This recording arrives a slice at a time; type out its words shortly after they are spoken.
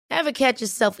Ever catch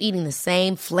yourself eating the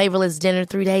same flavorless dinner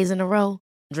 3 days in a row?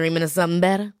 Dreaming of something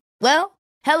better? Well,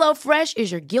 HelloFresh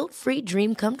is your guilt-free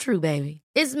dream come true, baby.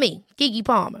 It's me, Keke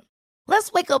Palmer.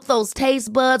 Let's wake up those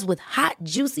taste buds with hot,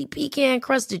 juicy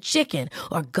pecan-crusted chicken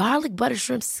or garlic butter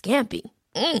shrimp scampi.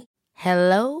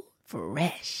 Hello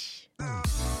Fresh.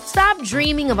 Stop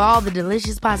dreaming of all the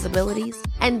delicious possibilities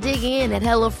and dig in at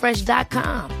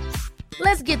HelloFresh.com.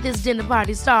 Let's get this dinner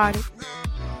party started.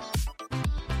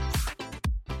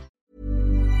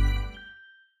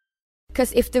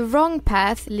 Because if the wrong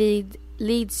path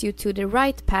leads you to the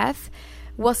right path,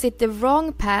 was it the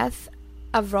wrong path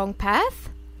a wrong path?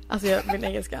 Alltså jag vill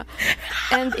engelska.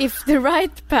 And if the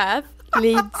right path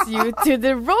leads you to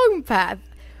the wrong path,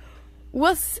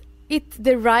 was it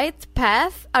the right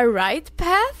path a right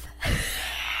path?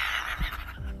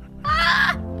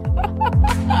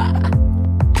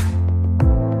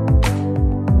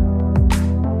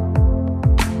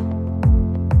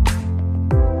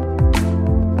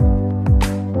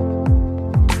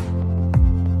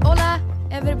 Hola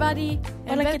everybody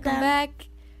and welcome back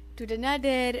to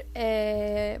another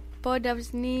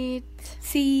poddavsnitt.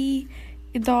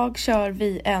 Idag kör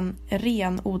vi en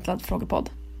renodlad frågepodd.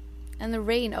 En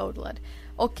renodlad.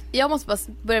 Och jag måste bara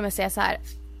börja med att säga så här.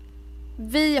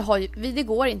 Det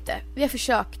går inte. Vi har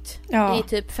försökt i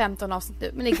typ 15 avsnitt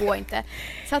nu, men det går inte.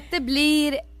 Så att det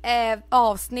blir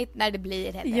avsnitt när det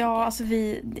blir helt enkelt. Alltså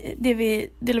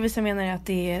det Lovisa menar är att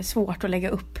det är svårt att lägga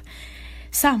upp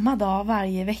samma dag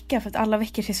varje vecka, för att alla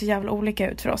veckor ser så jävla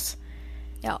olika ut för oss.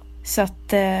 Ja. Så att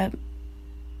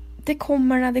det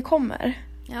kommer när det kommer.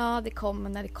 Ja, det kommer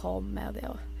när det kommer.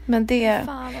 Men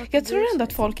jag tror ändå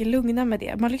att folk är lugna med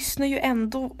det. Man lyssnar ju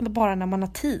ändå bara när man har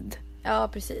tid. Ja,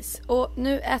 precis. Och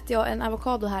nu äter jag en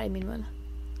avokado här i min mun.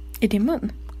 I din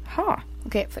mun? Ha.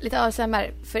 Okej, lite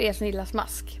ASMR för er som gillar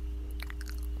smask.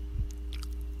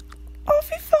 Åh,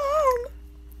 fy fan!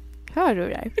 Hör du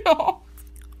det? Ja.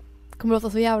 Kommer låta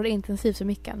så jävla intensivt som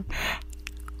micken.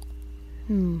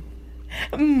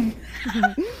 Nej.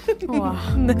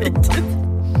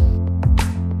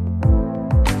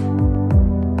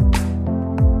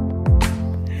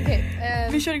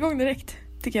 Vi kör igång direkt,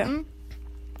 tycker jag.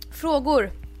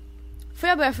 Frågor. Får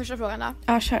jag börja första frågan då?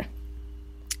 Ja, kör.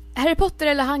 Harry Potter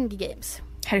eller Hunger Games?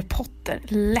 Harry Potter,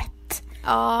 lätt.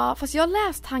 Ja, fast jag har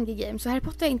läst Hunger Games, så Harry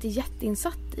Potter är inte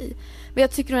jätteinsatt i. Men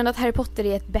jag tycker nog ändå att Harry Potter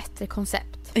är ett bättre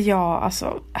koncept. Ja,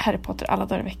 alltså Harry Potter alla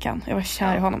dagar i veckan. Jag var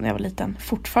kär i honom när jag var liten.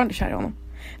 Fortfarande kär i honom.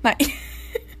 Nej.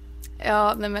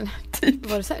 Ja, nej men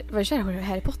typ. Var du kär i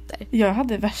Harry Potter? Jag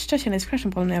hade värsta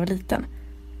kändiscrushen på honom när jag var liten.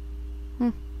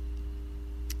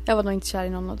 Jag var nog inte kär i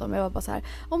någon av dem. Jag var bara så här: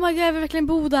 oh my god, jag vill verkligen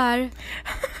bo där.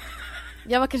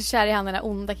 Jag var kanske kär i han, den där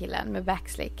onda killen med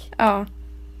backslick. Ja.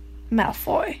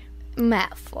 Malfoy.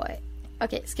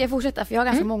 Okej, ska jag fortsätta? För jag har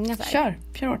ganska många så här.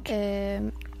 Kör hårt.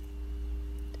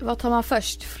 Vad tar man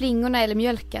först? Flingorna eller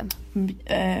mjölken?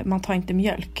 Man tar inte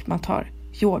mjölk. Man tar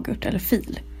yoghurt eller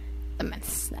fil. Men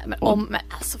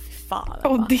alltså fy fan.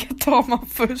 Och det tar man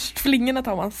först. Flingorna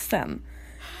tar man sen.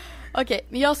 Okej,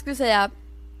 men jag skulle säga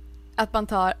att man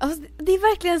tar... Alltså, det är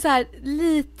verkligen så här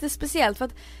lite speciellt. För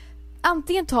att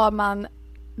antingen tar man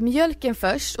mjölken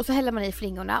först och så häller man i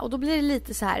flingorna. Och då blir det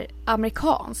lite så här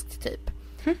amerikanskt typ.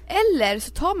 Eller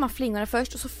så tar man flingorna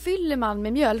först och så fyller man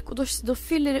med mjölk. Och då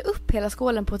fyller det upp hela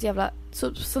skålen på ett jävla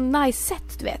så nice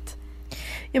sätt, du vet.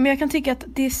 Ja, men jag kan tycka att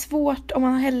det är svårt. Om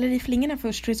man häller i flingorna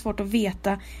först så är det svårt att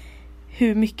veta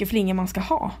hur mycket flingor man ska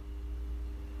ha.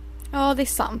 Ja, det är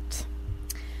sant.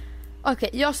 Okej,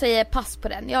 jag säger pass på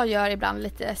den. Jag gör ibland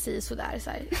lite sådär så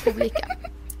här, olika.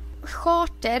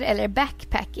 Charter eller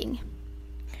backpacking?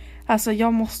 Alltså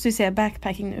jag måste ju säga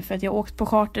backpacking nu, för att jag åkt på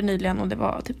charter nyligen och det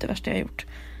var typ det värsta jag gjort.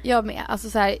 Jag med. Alltså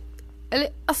så här,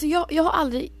 jag har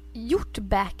aldrig gjort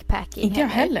backpacking. Inte jag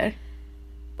heller.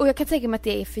 Och jag kan tänka mig att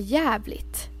det är för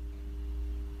jävligt.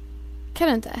 Kan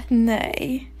du inte?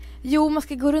 Nej. Jo, man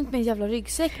ska gå runt med en jävla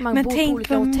ryggsäck. Man bor på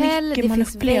olika hotell. Det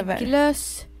finns upplever.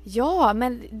 Vägglöss. Ja,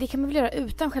 men det kan man väl göra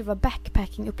utan själva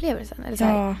backpacking-upplevelsen. Eller så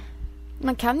här. Ja.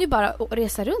 Man kan ju bara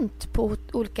resa runt på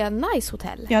olika nice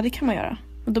hotell. Ja, det kan man göra.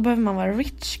 Och då behöver man vara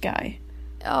rich guy.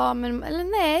 Ja, men eller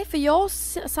nej. För jag och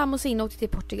Sam och Sina åkte till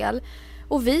Portugal.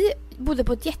 Och vi bodde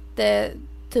på ett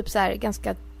typ så här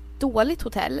ganska dåligt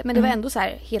hotell. Men det var ändå så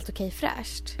här helt okej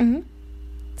fräscht.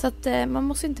 Så att man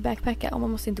måste inte backpacka och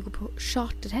man måste inte gå på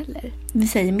charter heller. Vi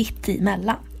säger mitt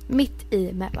emellan. Mitt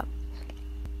emellan.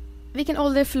 Vilken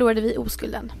ålder förlorade vi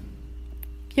oskulden?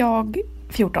 Jag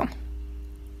 14.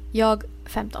 Jag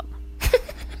 15.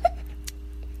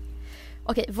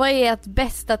 Okej, vad är ert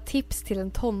bästa tips till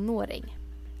en tonåring?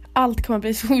 Allt kommer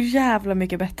bli så jävla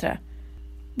mycket bättre.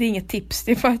 Det är inget tips,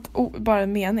 det är bara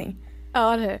en mening.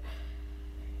 Ja, det.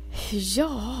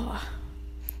 Ja.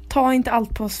 Ta inte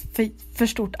allt på för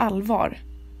stort allvar.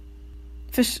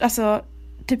 Alltså,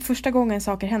 typ första gången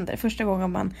saker händer. Första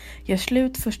gången man gör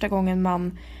slut. Första gången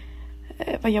man...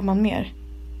 vad gör man mer?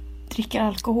 Dricker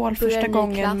alkohol. Första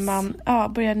gången man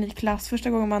börjar ny klass. Första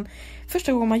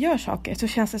gången man gör saker så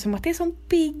känns det som att det är sån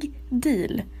big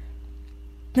deal.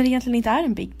 När det egentligen inte är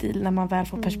en big deal när man väl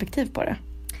får perspektiv på det.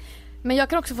 Men jag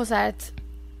kan också få så här att...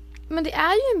 Men det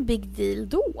är ju en big deal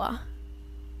då.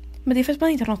 Men det är för att man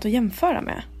inte har något att jämföra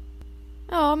med.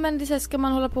 Ja, men det så här, ska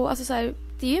man hålla på... Alltså så här,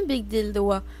 det är ju en big deal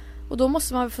då. Och då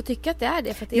måste man få tycka att det är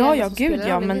det. För att det är gud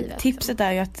ja. Men tipset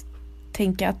är ju att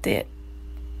tänka att det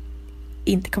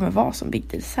inte kommer vara som big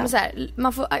deal sen. Så här,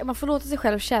 man får låta sig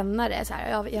själv känna det. Så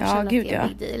här, jag känner att det är en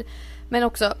big deal. Men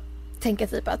också tänka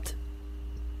typ att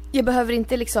jag behöver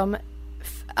inte liksom...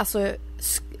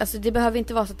 Alltså det behöver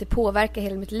inte vara så att det påverkar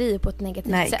hela mitt liv på ett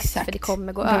negativt sätt. Exakt. För det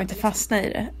kommer gå över. Du behöver inte fastna i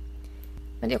det.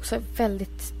 Men det är också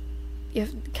väldigt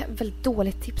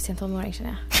dåligt tips till en tonåring, känner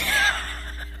jag.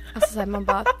 Alltså så här, man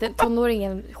bara,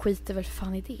 tonåringen skiter väl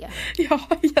fan i det. Ja,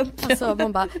 egentligen. Alltså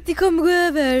man bara, det kommer gå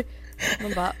över.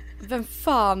 Man bara, vem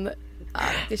fan.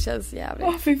 Det känns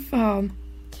jävligt. Fy fan.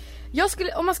 Jag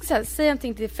skulle, om man ska säga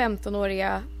någonting till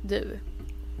 15-åriga du.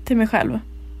 Till mig själv.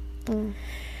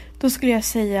 Då skulle jag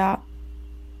säga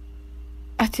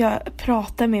att jag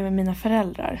pratar med mina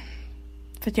föräldrar.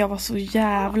 För att jag var så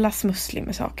jävla smusslig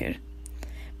med saker.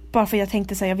 Bara för jag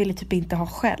tänkte så här, jag ville typ inte ha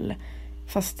skäll.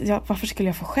 Fast varför skulle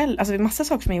jag få skäll? Alltså det är massa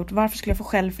saker som jag gjort. Varför skulle jag få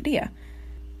skäll för det?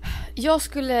 Jag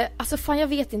skulle, alltså fan jag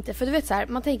vet inte. För du vet så här,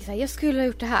 man tänker så här, jag skulle ha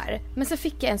gjort det här. Men så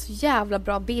fick jag en så jävla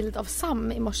bra bild av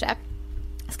Sam i morse.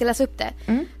 Jag ska läsa upp det.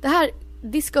 Det här,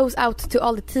 this goes out to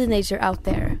all the teenagers out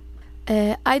there.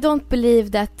 I don't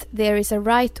believe that there is a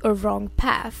right or wrong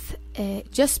path.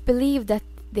 Just believe that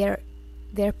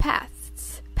they're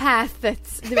paths.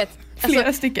 Du vet.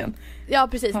 Flera stycken. Ja,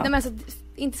 precis. Nej, men alltså,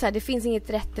 inte så här, det finns inget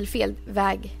rätt eller fel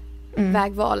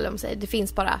vägval om säger. Det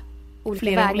finns bara olika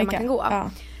vägar man kan gå.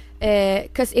 Ja.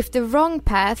 'Cause if the wrong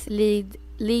path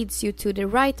leads you to the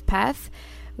right path,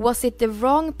 was it the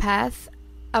wrong path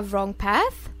a wrong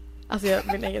path? Alltså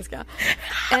jag vill engelska.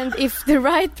 And if the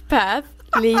right path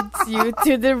leads you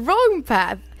to the wrong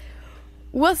path,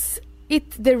 was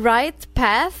it the right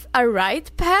path a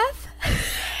right path?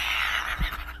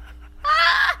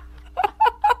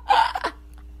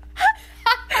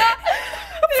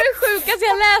 Det är det sjukaste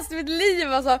jag läst i mitt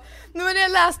liv alltså. Men när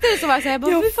jag läste det så var jag såhär,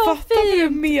 jag fattar vad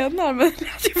du menar, men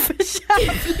det är för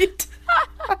jävligt.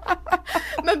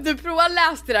 Men du prova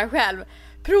läs det där själv.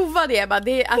 Prova det bara,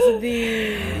 det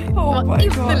var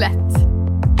inte lätt.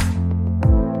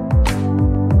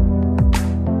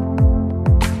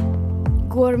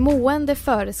 Går mående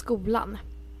före skolan?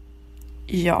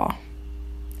 Ja,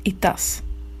 it does.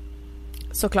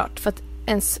 Såklart, för att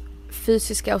ens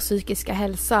fysiska och psykiska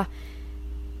hälsa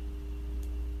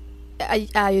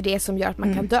är ju det som gör att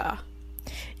man kan dö.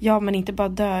 Ja, men inte bara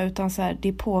dö, utan så här,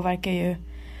 det påverkar ju,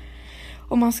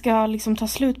 om man ska liksom ta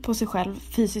slut på sig själv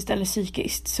fysiskt eller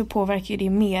psykiskt, så påverkar ju det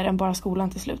mer än bara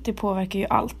skolan till slut. Det påverkar ju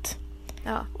allt.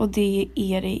 Ja. Och det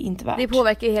är det inte värt. Det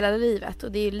påverkar ju hela livet,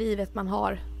 och det är ju livet man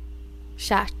har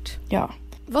kärt. Ja.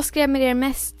 Vad skrämmer er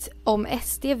mest om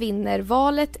SD vinner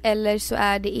valet, eller så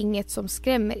är det inget som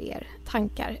skrämmer er?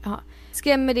 Tankar. Aha.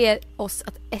 Skrämmer det oss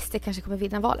att SD kanske kommer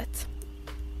vinna valet?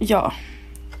 Ja.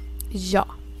 Ja.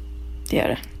 Det gör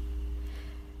det.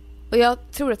 Och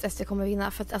jag tror att SD kommer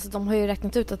vinna, för att alltså, de har ju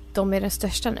räknat ut att de är den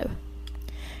största nu.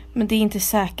 Men det är inte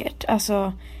säkert.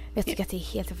 Alltså, jag tycker att det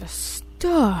är helt jävla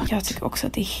stört. Jag tycker också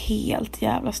att det är helt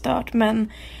jävla stört.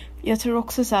 Men jag tror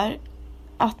också så här,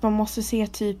 att man måste se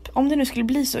typ, om det nu skulle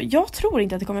bli så. Jag tror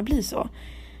inte att det kommer bli så.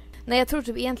 Nej, jag tror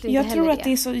typ egentligen inte heller det. Jag tror att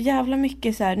det är så jävla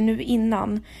mycket så här nu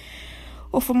innan.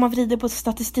 Och får man vrida på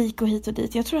statistik och hit och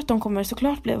dit. Jag tror att de kommer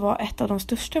såklart vara ett av de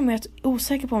största. Men jag är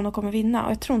osäker på om de kommer vinna.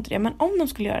 Och jag tror inte det. Men om de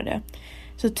skulle göra det,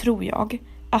 så tror jag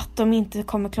att de inte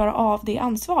kommer klara av det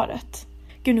ansvaret.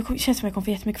 Gud, nu känns det som att jag kommer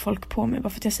få jättemycket folk på mig bara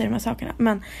för att jag säger de här sakerna.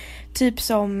 Men typ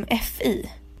som FI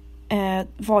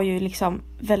var ju liksom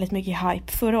väldigt mycket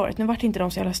hype förra året. Nu var det inte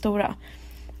de så jävla stora.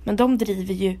 Men de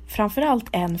driver ju framförallt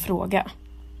en fråga.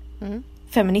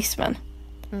 Feminismen.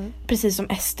 Precis som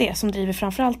SD som driver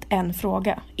framförallt en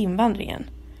fråga. Invandringen.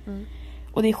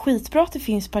 Och det är skitbra att det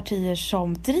finns partier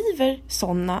som driver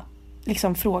sådana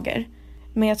liksom frågor.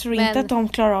 Men jag tror inte att de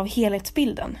klarar av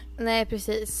helhetsbilden. Nej,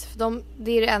 precis.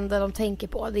 Det är det enda de tänker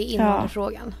på. Det är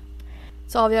invandrarfrågan.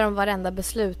 Så avgör de varenda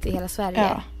beslut i hela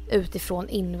Sverige utifrån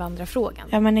invandrarfrågan.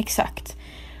 Ja, men exakt.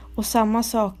 Och samma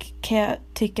sak kan jag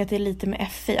tycka att det är lite med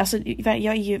FI. Alltså jag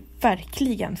är ju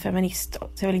verkligen feminist.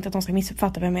 Så jag vill inte att de ska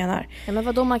missuppfatta vad jag menar. Ja, men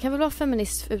vadå, man kan väl vara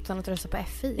feminist utan att rösta på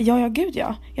FI? Ja, gud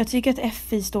ja. Jag tycker att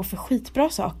FI står för skitbra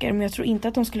saker. Men jag tror inte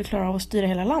att de skulle klara av att styra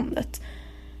hela landet.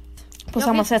 På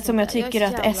samma sätt som jag tycker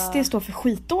att SD står för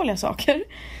skitdåliga saker.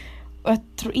 Och jag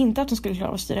tror inte att de skulle klara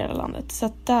av att styra hela landet. Så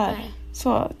att där,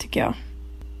 så tycker jag.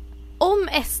 Om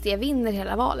SD vinner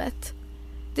hela valet,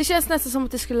 det känns nästan som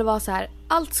att det skulle vara så här: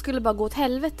 allt skulle bara gå åt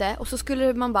helvete. Och så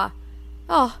skulle man bara,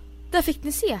 ja, där fick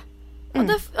ni se. Ja,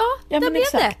 där blev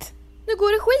exakt. det. Nu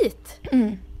går det skit.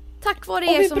 Tack vare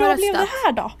er som har röstat. Och hur bra blev det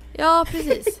här då? Ja,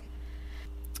 precis.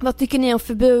 Vad tycker ni om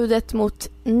förbudet mot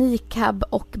niqab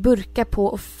och burka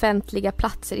på offentliga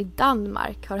platser i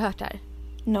Danmark? Har du hört det här?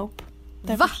 Nope.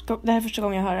 Det Va? Det här är första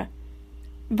gången jag hör det.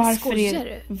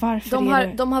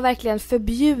 Varför de har verkligen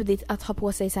förbjudit att ha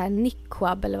på sig så här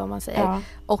niqab eller vad man säger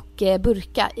och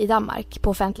burka i Danmark på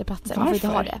offentliga platser. Man får inte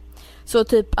ha det. Så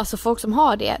typ, alltså folk som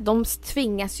har det, de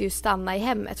tvingas ju stanna i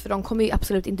hemmet för de kommer ju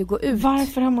absolut inte gå ut.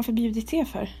 Varför har man förbjudit det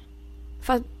för?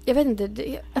 För att, jag vet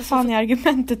inte. Vad fan är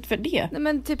argumentet för det? Nej,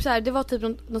 men typ så här, det var typ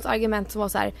något argument som var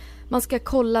så här: man ska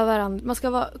kolla varandra, man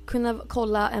ska kunna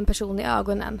kolla en person i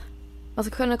ögonen. Man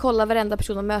ska kunna kolla varenda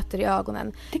person de möter i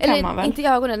ögonen. Det kan eller man väl? Inte i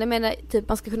ögonen, jag menar typ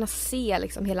man ska kunna se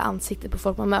liksom hela ansiktet på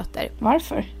folk man möter.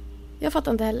 Varför? Jag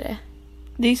fattar inte heller det.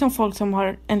 Det är ju som folk som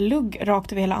har en lugg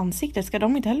rakt över hela ansiktet. Ska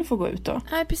de inte heller få gå ut då?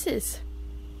 Nej, precis.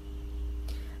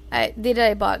 Nej, det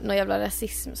där är bara någon jävla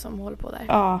rasism som håller på där.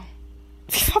 Ja.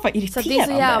 Fan vad irriterande. Så det är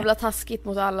så jävla taskigt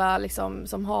mot alla liksom,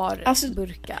 som har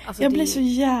burka. Alltså, jag blir så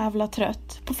jävla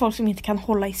trött på folk som inte kan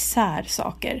hålla isär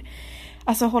saker.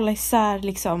 Alltså hålla isär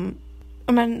liksom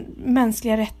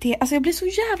mänskliga rättigheter. Alltså jag blir så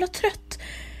jävla trött.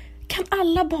 Kan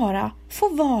alla bara få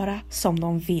vara som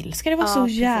de vill? Ska det vara så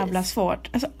jävla svårt?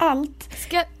 Alltså allt.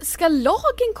 Ska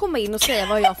lagen komma in och säga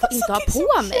vad jag får inte ha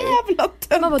på mig? Jävla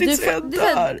töntigt.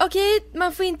 Okej,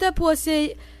 man får inte ha på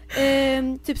sig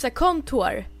typ så här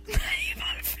kontor.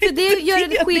 För det gör en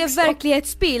skev liksom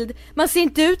verklighetsbild. Man ser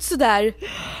inte ut så där.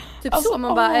 Typ alltså, så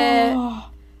man bara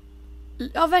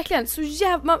ja, verkligen. Så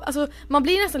jävla man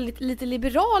blir nästan lite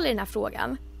liberal i den här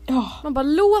frågan. Ja. Man bara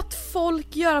låt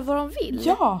folk göra vad de vill.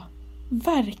 Ja,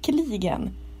 verkligen.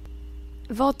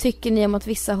 Vad tycker ni om att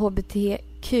vissa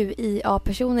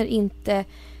HBTQIA-personer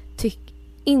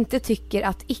inte tycker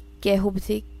att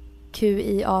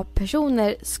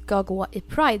icke-HBTQIA-personer ska gå i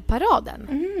Pride-paraden?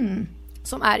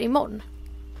 Som är imorgon.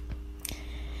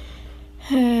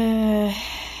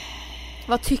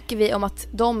 Vad tycker vi om att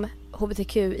de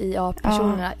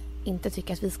HBTQIA-personerna inte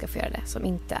tycker att vi ska få göra det, som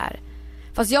inte är...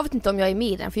 Fast jag vet inte om jag är med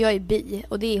i den, för jag är bi.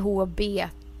 Och det är HB,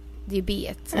 det är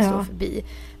B som står för bi.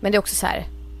 Men det är också så här: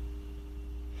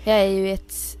 jag är ju i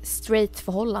ett straight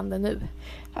förhållande nu.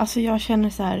 Alltså jag känner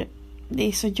så här: det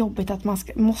är så jobbigt att man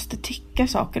måste tycka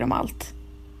saker om allt.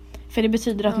 För det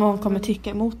betyder att någon kommer tycka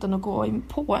emot den och gå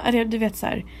på. Du vet så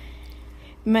här.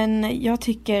 Men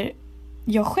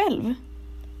jag själv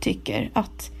tycker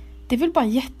att det är väl bara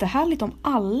jättehärligt om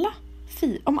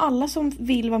alla som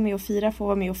vill vara med och fira får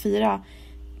vara med och fira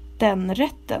den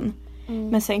rätten.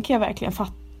 Men sen kan jag verkligen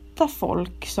fatta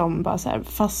folk som bara så här: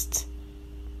 fast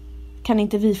kan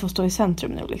inte vi få stå i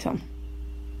centrum nu liksom?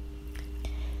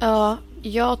 Ja,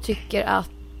 jag tycker att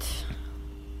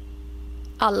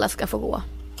alla ska få gå.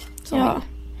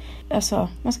 Alltså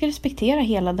man ska respektera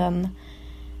hela den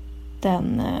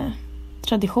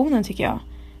traditionen, tycker jag.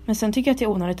 Men sen tycker jag att det är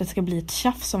onödigt att det ska bli ett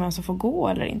tjafs om vem som får gå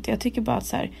eller inte. Jag tycker bara att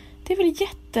så här, det är väl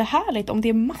jättehärligt om det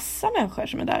är massa människor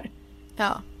som är där.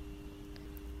 Ja.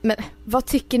 Men vad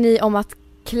tycker ni om att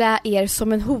klä er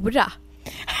som en hora?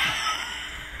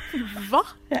 Va?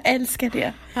 Jag älskar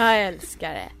det. Jag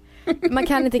älskar det. Man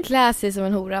kan inte klä sig som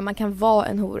en hora. Man kan vara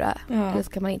en hora. Eller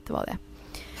ska man inte vara det.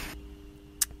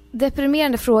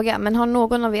 Deprimerande fråga. Men har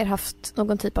någon av er haft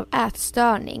någon typ av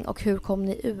ätstörning? Och hur kom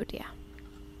ni ur det?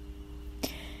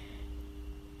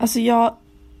 Alltså jag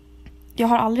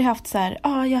har aldrig haft så här,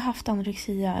 jag har haft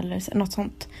anorexia eller något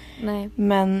sånt. Nej.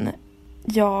 Men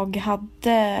jag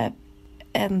hade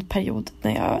en period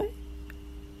när jag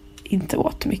inte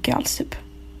åt mycket alls typ.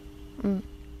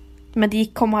 Men det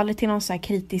kom aldrig till någon så här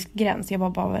kritisk gräns. Jag var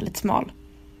bara väldigt smal.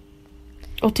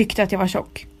 Och tyckte att jag var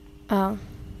tjock. Ja.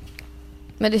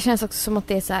 Men det känns också som att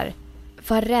det är så här: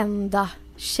 varenda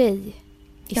tjej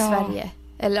i Sverige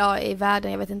eller i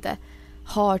världen, jag vet inte,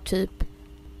 har typ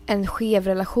en skev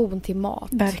relation till mat.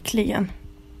 Verkligen.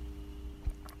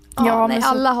 Nej,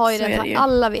 alla har ju det.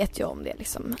 Alla vet ju om det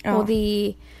liksom. Ja. Och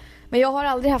men jag har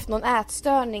aldrig haft någon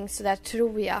ätstörning så där,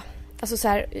 tror jag. Alltså så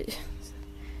här,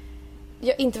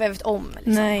 jag inte vad jag vet om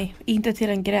liksom. Nej, inte till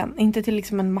en gräns, inte till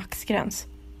liksom en maxgräns.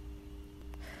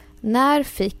 När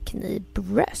fick ni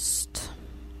bröst?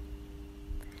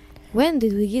 When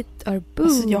did we get our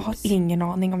boobs? Alltså, jag har ingen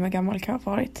aning om hur gammal jag har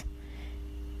varit.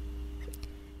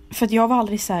 För att jag var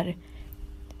aldrig så här.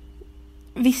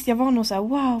 Visst, jag var nog så här,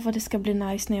 wow, vad det ska bli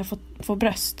nice när jag får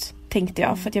bröst, tänkte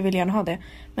jag, för att jag ville gärna ha det.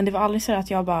 Men det var aldrig så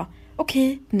att jag bara,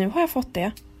 okej, nu har jag fått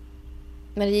det.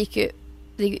 Men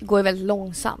det går ju väldigt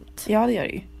långsamt. Ja, det gör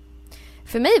det ju.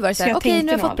 För mig var det så här, okej,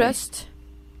 nu har jag fått bröst.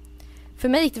 För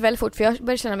mig gick det väldigt fort, för jag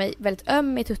började känna mig väldigt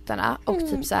öm i tuttarna. Och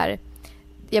typ så här,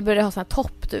 jag började ha sån här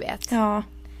topp, du vet. Ja.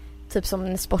 Typ som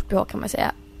en sport-BH kan man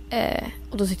säga.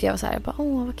 Och då tyckte jag så här, jag bara,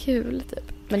 åh vad kul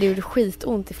typ. Men det gjorde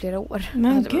skitont i flera år.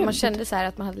 Man kände så här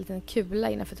att man hade en liten kula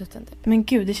innanför tutten typ. Men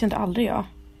gud, det kände aldrig jag.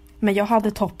 Men jag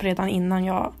hade topp redan innan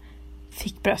jag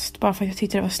fick bröst, bara för att jag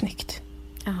tyckte det var snyggt.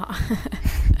 Jaha.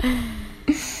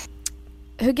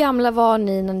 Hur gamla var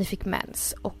ni när ni fick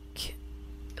mens? Och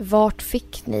vart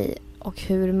fick ni och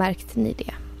hur märkte ni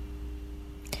det?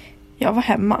 Jag var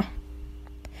hemma.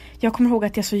 Jag kommer ihåg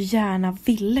att jag så gärna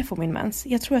ville få min mens.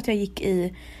 Jag tror att jag gick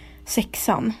i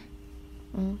 6:an.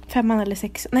 5:an eller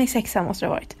 6:an. Nej, 6:an måste det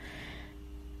ha varit.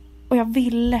 Och jag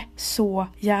ville så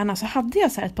gärna. Så hade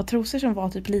jag så här ett par trosor som var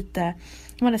typ lite...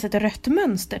 De hade sett ett rött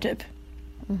mönster typ.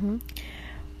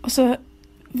 Och så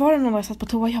var det någon jag satt på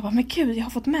toa och jag bara, men gud, jag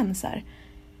har fått mens här.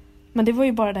 Men det var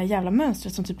ju bara det där jävla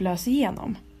mönstret som typ lös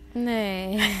igenom.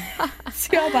 Nej.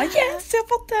 Så jag bara, yes, jag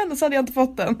har fått den. Och så hade jag inte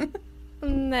fått den.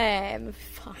 Nej, men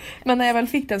fan. Men när jag väl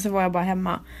fick den så var jag bara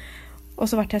hemma. Och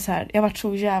så vart jag så här, jag vart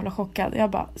så jävla chockad. Jag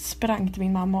bara sprang till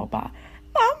min mamma och bara,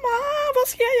 mamma, vad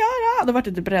ska jag göra? Då vart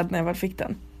jag typ rädd när jag väl fick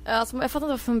den. Alltså, jag fattar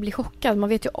inte varför man blir chockad. Man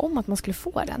vet ju om att man skulle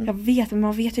få den. Jag vet, men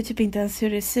man vet ju typ inte ens hur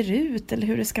det ser ut eller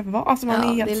hur det ska vara. Alltså man är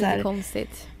helt det är lite så här...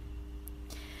 konstigt.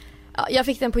 Ja, jag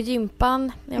fick den på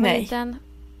gympan när jag var liten.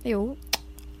 Jo.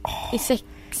 I 6.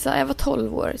 Jag var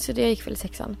 12 år, så det gick väl i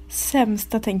 6:an.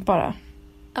 Sämsta tänk bara.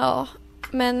 Ja,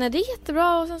 men det är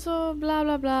jättebra och sen så bla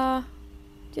bla bla.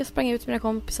 Jag sprang ut med mina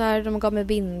kompisar, de gav mig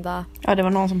binda. Ja, det var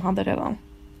någon som hade redan.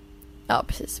 Ja,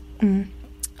 precis. Mm.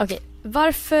 Okej,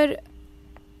 varför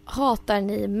hatar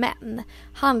ni män?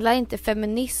 Handlar inte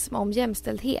feminism om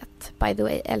jämställdhet? By the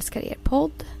way, älskar er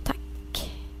podd. Tack.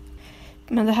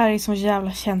 Men det här är en sån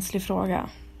jävla känslig fråga.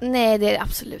 Nej, det är det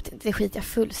absolut inte. Det skiter jag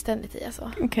fullständigt i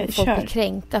alltså. Okej, folk kör. blir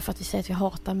kränkta för att vi säger att vi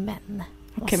hatar män.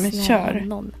 Okej, men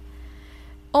kör.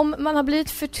 Om man har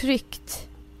blivit förtryckt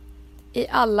i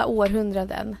alla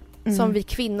århundraden som vi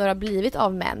kvinnor har blivit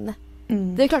av män.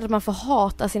 Det är klart att man får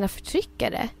hata sina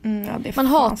förtryckare. Ja, det är man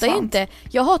hatar sant. ju inte.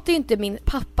 Jag hatar ju inte min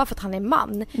pappa för att han är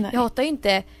man. Nej. Jag hatar ju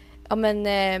inte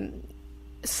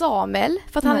Samuel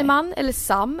för att han är man, eller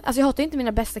Sam. Alltså jag hatar ju inte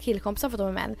mina bästa killkompisar för att de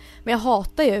är män. Men jag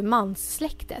hatar ju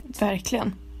manssläktet.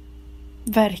 Verkligen.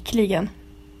 Verkligen.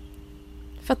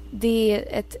 För att det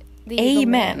är ett...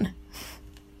 Amen.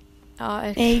 Ja,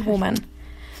 A-woman.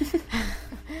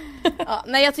 Ja,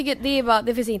 nej, jag tycker det är bara,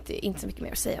 det finns inte så mycket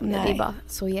mer att säga om det. Det är bara,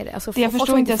 så är det. Alltså, jag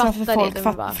förstår inte ens varför folk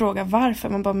bara... frågar varför.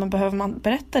 Men behöver man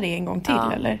berätta det en gång till,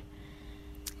 eller?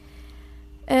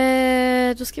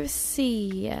 Då ska vi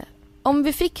se. Om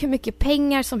vi fick hur mycket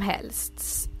pengar som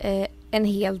helst en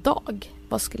hel dag,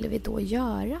 vad skulle vi då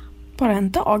göra? Bara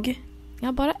en dag?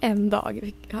 Ja, bara en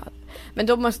dag. Men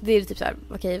då måste det typ så här,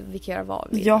 okej, vi kan göra vad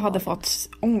vi Jag hade fått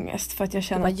ångest för att jag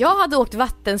kände... Jag hade åkt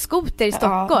vattenskoter i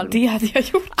Stockholm. Ja, det hade jag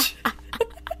gjort.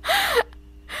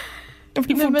 Jag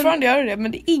vill fortfarande göra det,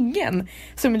 men det är ingen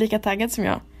som är lika taggad som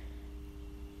jag.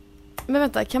 Men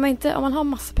vänta, kan man inte, om man har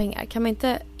massa pengar, kan man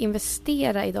inte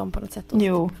investera i dem på något sätt?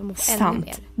 Jo,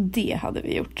 sant. Det hade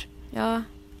vi gjort. Ja.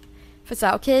 För så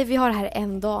här, okej, vi har det här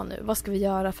en dag nu. Vad ska vi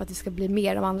göra för att det ska bli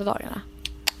mer de andra dagarna?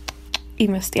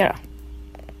 Investera.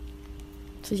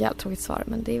 Så jävla tråkigt svar,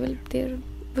 men det är väl det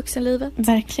vuxenlivet.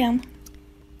 Verkligen.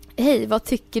 Hej, vad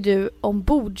tycker du om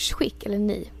bordsskick, eller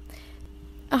ni?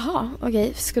 Jaha,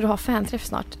 okej. Ska du ha fanträff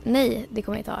snart? Nej, det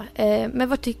kommer jag inte ha. Men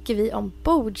vad tycker vi om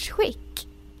bordsskick?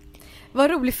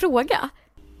 Vad rolig fråga.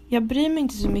 Jag bryr mig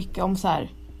inte så mycket om så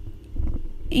här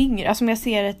yngre. Alltså om jag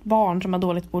ser ett barn som har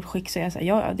dåligt bordsskick så är jag så här,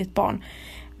 ja, det är ett barn.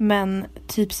 Men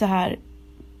typ så här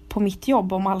på mitt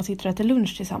jobb, om alla sitter och äter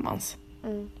lunch tillsammans.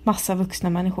 Massa vuxna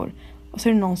människor. Och så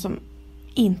är det någon som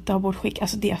inte har bordsskick.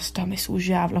 Alltså det stör mig så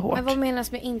jävla hårt. Men vad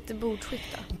menas med inte bordsskick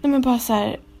då? Nej, men bara så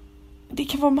här, det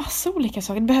kan vara massa olika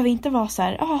saker. Det behöver inte vara så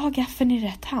här, ha gaffeln i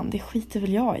rätt hand. Det skiter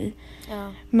väl jag i.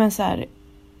 Ja. Men så här,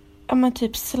 ja men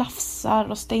typ slafsar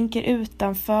och stänker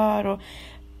utanför och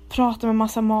pratar med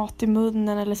massa mat i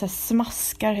munnen eller så här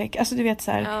smaskar högt. Alltså du vet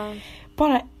så här,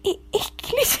 bara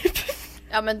äckligt typ.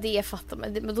 Ja, men det fattar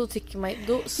man. Men då tycker man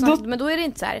men då är det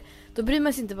inte så här. Då bryr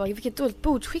man sig inte bara vilket dåligt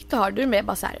bordsskick du har. Då är det mer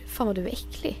bara så här, fan vad du är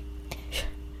äcklig.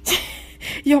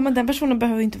 Ja, men den personen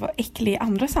behöver inte vara äcklig i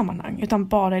andra sammanhang, utan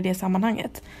bara i det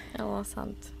sammanhanget. Ja,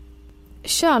 sant.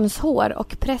 Könshår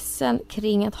och pressen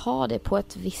kring att ha det på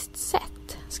ett visst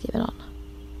sätt, skriver någon.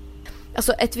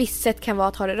 Alltså ett visst sätt kan vara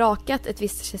att ha det rakat, ett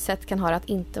visst sätt kan ha det att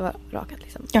inte vara rakat.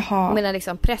 Liksom. Jaha. Jag menar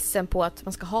liksom pressen på att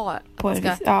man ska ha...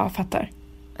 Ja, fattar.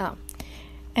 Ja.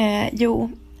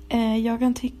 Jag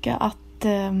kan tycka att...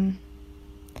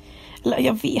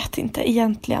 jag vet inte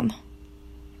egentligen.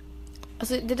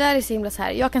 Alltså det där är så himla så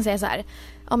här. Jag kan säga så här.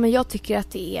 Ja, men jag tycker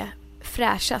att det är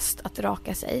fräschast att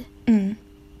raka sig. Mm.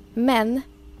 Men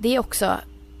det är också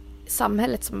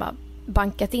samhället som har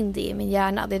bankat in det i min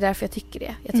hjärna. Det är därför jag tycker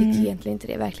det. Jag tycker egentligen inte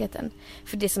det i verkligheten.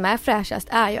 För det som är fräschast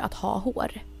är ju att ha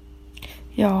hår.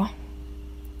 Ja.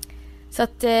 Så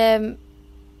att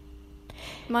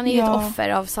man är ju ett offer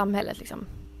av samhället liksom.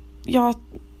 Jag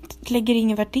lägger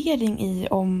ingen värdering i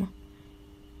om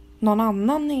någon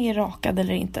annan är rakad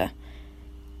eller inte.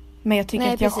 Men jag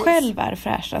tycker att jag själv är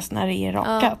fräschast när det är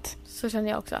rakat. Ja, så känner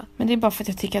jag också. Men det är bara för att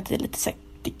jag tycker att det är lite så här,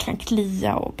 det kan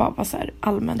klia och bara vara så här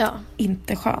allmänt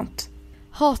inte skönt.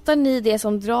 Hatar ni det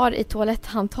som drar i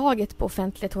toaletthandtaget på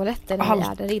offentliga toaletter när ni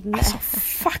är där inne? Alltså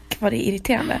fuck vad det är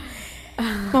irriterande.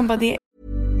 Man bara det.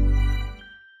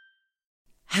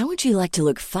 How would you like to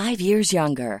look 5 years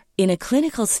younger? In a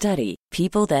clinical study,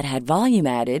 people that had volume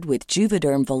added with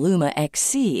Juvederm Voluma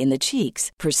XC in the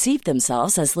cheeks perceived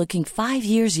themselves as looking 5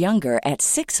 years younger at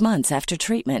 6 months after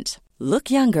treatment.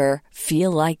 Look younger,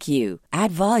 feel like you.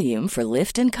 Add volume for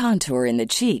lift and contour in the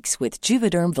cheeks with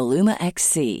Juvederm Voluma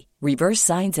XC. Reverse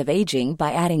signs of aging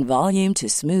by adding volume to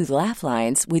smooth laugh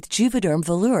lines with Juvederm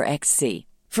Volure XC.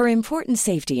 For important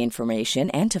safety information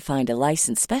and to find a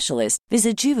licensed specialist,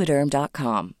 visit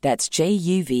Juvederm.com. That's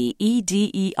JUVEDERM.com.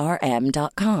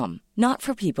 Not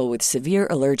for people with severe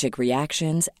allergic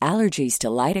reactions, allergies to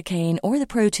lidocaine, or the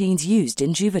proteins used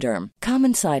in Juvederm.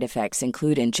 Common side effects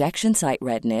include injection site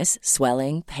redness,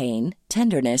 swelling, pain,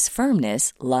 tenderness,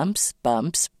 firmness, lumps,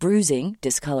 bumps, bruising,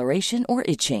 discoloration, or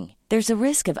itching. There's a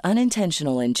risk of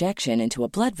unintentional injection into a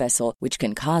blood vessel, which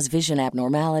can cause vision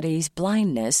abnormalities,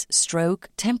 blindness, stroke,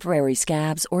 temporary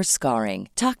scabs, or scarring.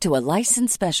 Talk to a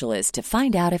licensed specialist to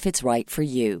find out if it's right for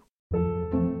you.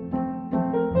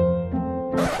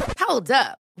 Hold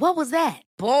up. What was that?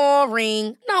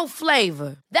 Boring. No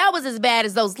flavor. That was as bad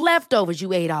as those leftovers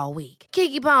you ate all week.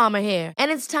 Keke Palmer here,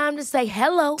 and it's time to say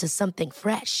hello to something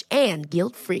fresh and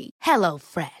guilt-free. Hello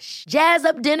Fresh. Jazz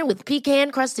up dinner with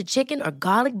pecan-crusted chicken or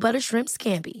garlic butter shrimp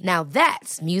scampi. Now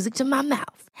that's music to my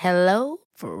mouth. Hello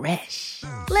Fresh.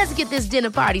 Let's get this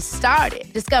dinner party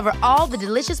started. Discover all the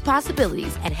delicious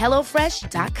possibilities at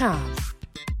hellofresh.com.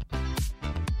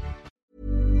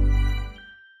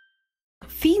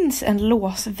 Finns en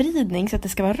låsvridning så att det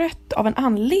ska vara rött av en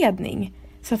anledning.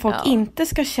 Så att folk inte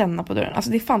ska känna på dörren.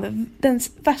 Alltså det är fan den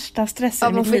värsta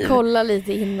stressen i mitt liv. Man får kolla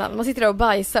lite innan. Man sitter där och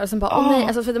bajsar och sen bara, nej.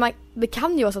 Alltså för det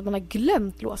kan ju vara så att man har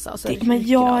glömt låsa. Och så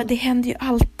det händer ju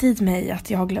alltid mig att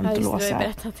jag har glömt att låsa.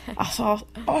 Alltså,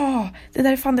 det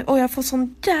där är fan det. Jag får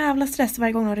sån jävla stress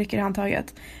varje gång de rycker i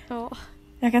handtaget. Ja.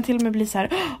 Jag kan till och med bli så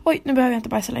här, oj, nu behöver jag inte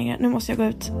bajsa längre. Nu måste jag gå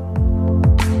ut.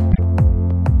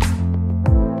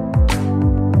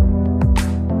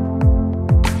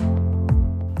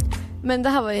 Men det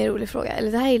här var ju en rolig fråga.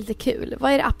 Eller det här är lite kul.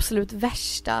 Vad är det absolut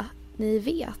värsta ni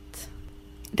vet?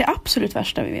 Det absolut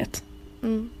värsta vi vet?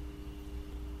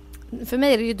 För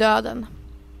mig är det ju döden.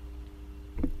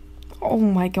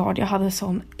 Oh my god, jag hade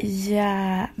sån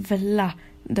jävla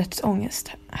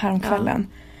dödsångest häromkvällen.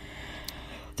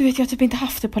 Du vet, jag har typ inte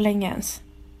haft det på länge ens.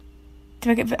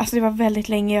 Det var väldigt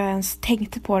länge jag ens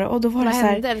tänkte på det. Och då var det så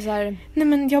här. Nej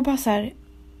men jag bara så här.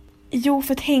 Jo,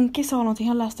 för Henke sa någonting.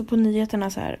 Han läste på nyheterna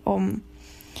så här om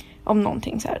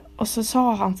någonting så här. Och så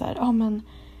sa han så här, men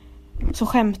så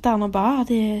skämtade han och bara,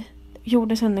 det är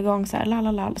jordens undergång så här,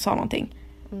 lalala, sa någonting.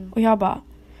 Och jag bara,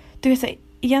 du vet så här,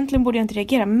 egentligen borde jag inte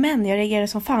reagera, men jag reagerade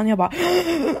som fan. Jag bara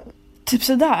typ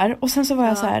så där. Och sen så var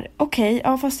jag så här, okej,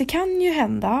 fast det kan ju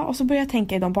hända. Och så började jag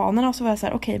tänka i de banorna och så var jag så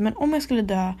här, okej, men om jag skulle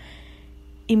dö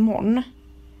imorgon,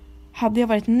 hade jag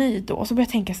varit nöjd då? Och så började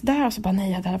jag tänka så där och så bara,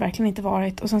 nej, det hade verkligen inte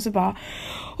varit. Och sen så bara,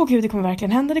 gud, det kommer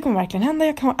verkligen hända.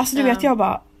 Alltså du vet, jag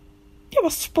bara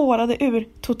spårade ur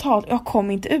totalt. Jag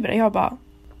kom inte ur det. Jag bara,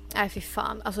 nej fy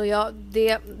fan. Alltså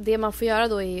det man får göra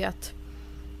då är ju att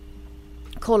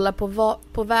kolla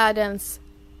på världens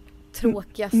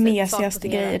tråkigaste, mesigaste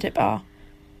grejer typ,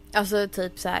 Alltså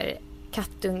typ så här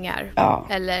kattungar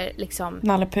eller liksom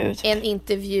Nalleput. En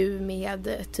intervju med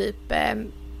typ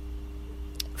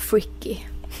Fricky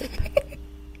typ.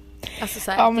 Alltså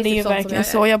så här, men det är ju verkligen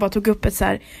så. Jag bara tog upp ett så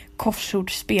här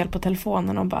korsordsspel på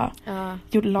telefonen och bara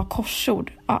la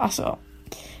korsord.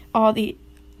 Det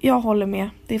jag håller med.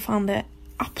 Det är fan det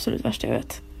absolut värsta jag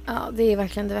vet. Ja, det är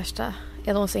verkligen det värsta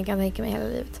jag någonsin kan tänka mig hela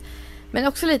livet. Men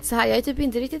också lite så här, jag är typ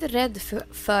inte riktigt rädd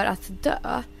för att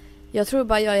dö. Jag tror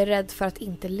bara jag är rädd för att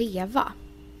inte leva.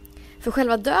 För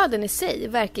själva döden i sig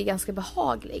verkar ganska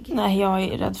behaglig. Nej, jag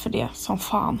är rädd för det som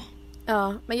fan.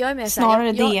 Ja, men jag är mer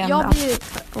snarare så här, det än jag blir...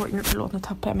 Oj, förlåt, nu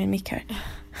tappar jag min mick här.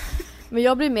 Men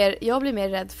jag blir mer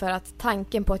rädd för att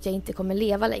tanken på att jag inte kommer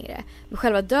leva längre. Men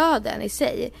själva döden i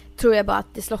sig tror jag bara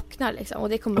att det slocknar liksom. Och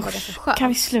det kommer vara ganska skönt. Kan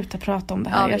vi sluta prata om det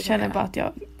här? Ja, jag känner bara att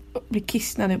jag blir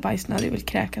kissnödig och bajsnödig och vill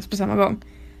kräkas på samma gång.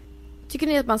 Tycker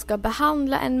ni att man ska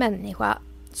behandla en människa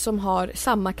som har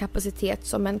samma kapacitet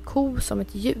som en ko som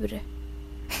ett djur?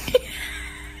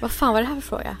 Vad fan var det här för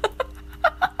fråga?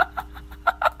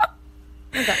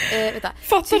 Vänta.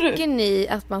 Fattar du? Tycker ni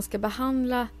att man ska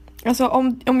behandla... Alltså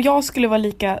om jag skulle vara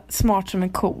lika smart som en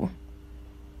ko,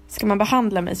 ska man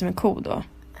behandla mig som en ko då?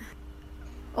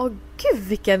 Åh gud,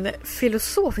 vilken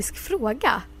filosofisk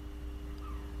fråga.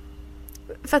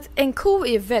 För att en ko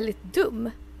är ju väldigt dum.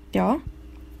 Ja.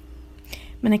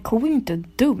 Men en ko är ju inte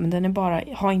dum, den är bara,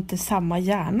 har inte samma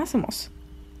hjärna som oss.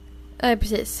 Nej,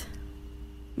 precis.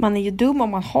 Man är ju dum om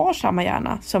man har samma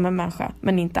hjärna som en människa,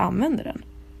 men inte använder den.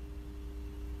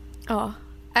 Ja.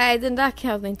 Nej, den där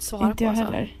kan jag inte svara inte på. Jag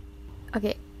heller.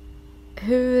 Okej.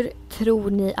 Hur tror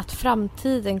ni att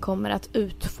framtiden kommer att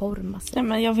utformas? Nej,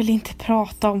 men jag vill inte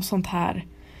prata om sånt här.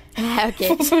 Nej,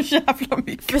 okej. Får så jävla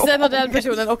mycket. För sen har den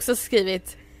personen också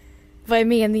skrivit: vad är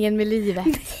meningen med livet?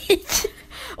 Nej.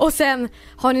 Och sen,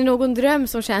 har ni någon dröm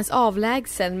som känns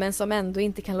avlägsen men som ändå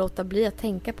inte kan låta bli att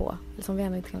tänka på? Eller som vi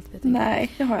ändå inte kan låta bli att tänka på.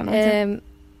 Nej, det har jag nog inte.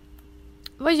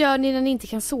 Vad gör ni när ni inte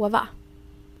kan sova?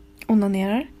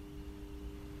 Onanerar.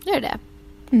 Gör det?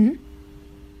 Mm.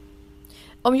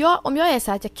 Om jag är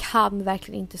så här att jag kan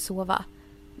verkligen inte sova,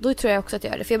 då tror jag också att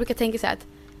jag gör det. För jag brukar tänka så här att,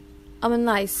 ja men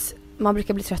nice, man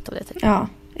brukar bli trött av det typ. Ja,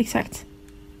 exakt.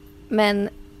 Men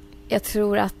jag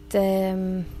tror att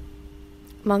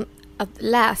att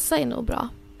läsa är nog bra.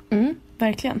 Mm,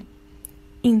 verkligen.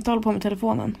 Inte hålla på med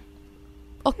telefonen.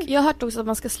 Och jag har hört också att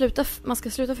man ska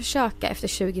sluta försöka efter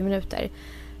 20 minuter.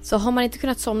 Så har man inte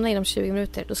kunnat somna inom 20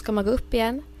 minuter, då ska man gå upp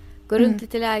igen, gå runt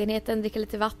lite i lägenheten, dricka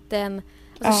lite vatten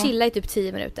och så chilla i typ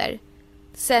 10 minuter.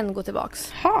 Sen gå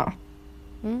tillbaks. Ha.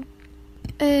 Mm.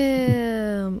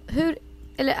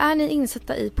 Eller är ni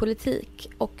insatta i politik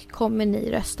och kommer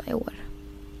ni rösta i år?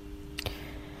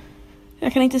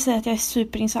 Jag kan inte säga att jag är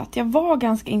superinsatt. Jag var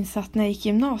ganska insatt när jag gick i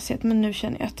gymnasiet, men nu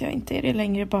känner jag att jag inte är det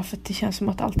längre, bara för att det känns som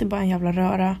att allt är bara en jävla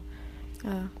röra.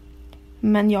 Ja.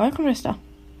 Men jag kommer rösta.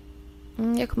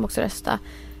 Jag kommer också rösta.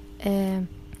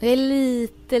 Jag är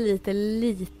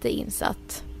lite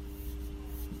insatt.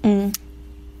 Mm.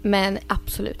 Men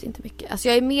absolut inte mycket. Alltså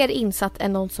jag är mer insatt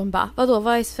än någon som bara, vadå,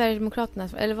 vad är Sverigedemokraterna?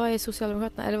 Eller vad är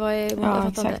Socialdemokraterna? Eller vad är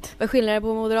exakt. Vad är skillnaden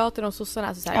på Moderaterna och sossarna?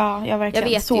 Alltså så här. Ja, jag verkligen.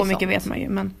 Jag vet så ju mycket sånt. vet man ju,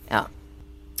 men... Ja.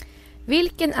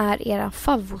 Vilken är era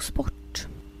favvosport?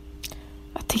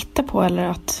 Att titta på eller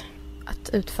att... Att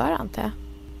utföra, antar jag.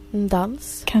 En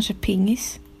dans? Kanske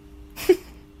pingis.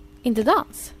 Inte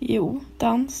dans? Jo,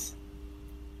 dans.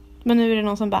 Men nu är det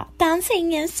någon som bara, dans är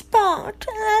ingen sport.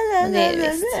 Men det är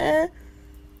det visst.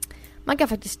 Man kan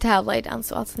faktiskt tävla i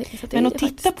dans och allt sånt. Så men att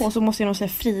titta på så måste jag nog säga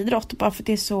friidrott, bara för att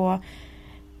det är så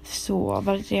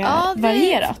det...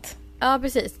 varierat. Ja,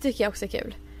 precis. Det tycker jag också är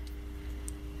kul.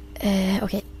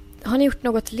 Okej. Har ni gjort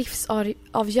något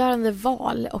livsavgörande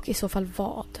val, och i så fall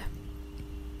vad?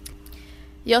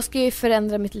 Jag ska ju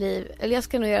förändra mitt liv. Eller jag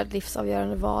ska nog göra ett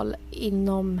livsavgörande val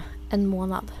inom en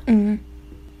månad. Mm.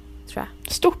 Tror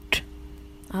jag. Stort.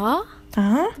 Ja,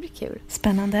 Aha. det blir kul.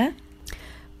 Spännande.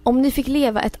 Om ni fick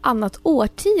leva ett annat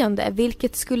årtionde,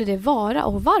 vilket skulle det vara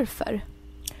och varför?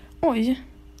 Oj.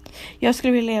 Jag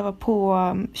skulle vilja leva på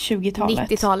 20-talet.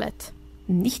 90-talet.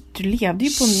 Du levde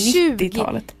ju på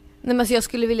 90-talet. Nej, men alltså jag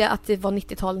skulle vilja att det var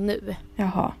 90-tal nu.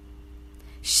 Jaha.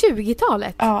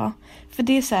 20-talet? Ja, för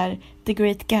det är så här The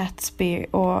Great Gatsby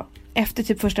och efter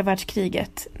typ första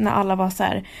världskriget, när alla var så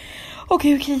här,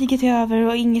 okej, kriget är över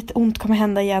och inget ont kommer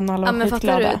hända igen och alla var men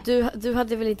skitglada. fattar du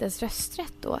hade väl inte ens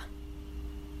rösträtt då?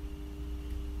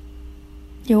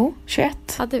 Jo,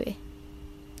 21. Hade vi?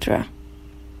 Tror jag.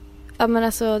 Ja, men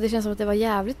alltså det känns som att det var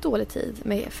jävligt dålig tid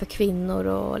för kvinnor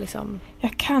och liksom... Ja,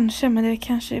 kanske, men det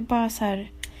kanske är bara så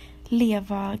här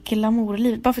leva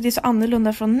glamourlivet. Bara för att det är så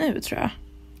annorlunda från nu, tror jag.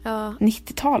 Ja.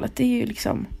 90-talet, det är ju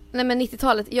liksom... Nej, men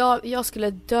 90-talet, jag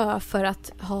skulle dö för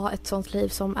att ha ett sånt liv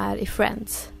som är i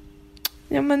Friends.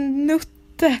 Ja, men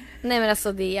nutte. Nej, men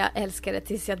alltså det, jag älskar det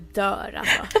tills jag dör,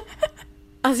 alltså.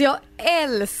 Alltså jag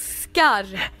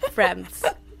älskar Friends.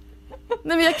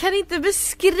 Nej, men jag kan inte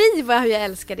beskriva hur jag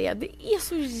älskar det. Det är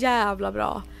så jävla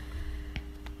bra.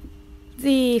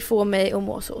 Det får mig att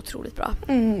må så otroligt bra.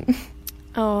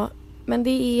 Ja, men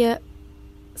det är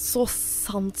så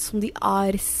sant som det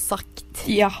är sagt.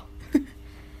 Ja.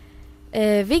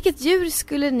 Vilket djur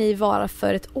skulle ni vara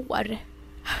för ett år?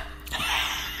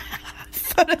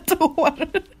 För ett år.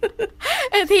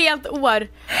 Ett helt år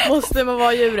måste man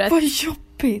vara djuret. Vad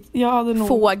jobbigt. Jag hade nog...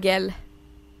 Fågel.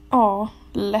 Ja,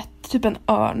 lätt. Typ en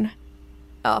örn.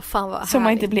 Ja, fan vad härligt. Så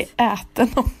man inte blir äten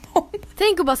av någon.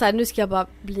 Tänk och bara så här, nu ska jag bara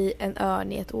bli en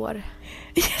örn i ett år.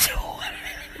 I ett år?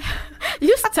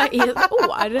 Just så här, i ett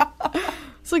år.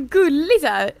 Så gulligt så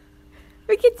här.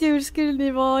 Vilket djur skulle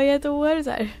ni vara i ett år så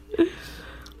här?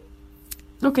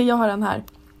 Okej, jag har den här.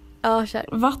 Ja, kör.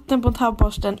 Vatten på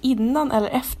tandborsten innan eller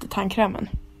efter tandkrämen?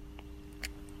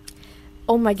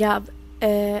 Oh my god.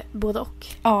 Både och.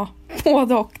 Ja,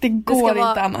 både och. Det går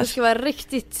inte annars. Det ska vara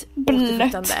riktigt blött.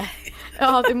 återfuktande.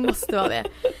 Ja, det måste vara det.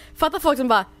 Fatta folk som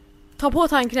bara tar på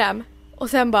tandkräm och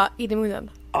sen bara in i munnen.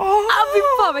 Fy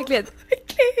fan vad äckligt.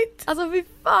 Alltså fy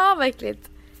fan vad äckligt.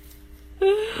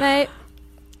 Nej,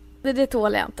 det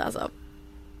tål jag inte alltså.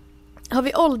 Har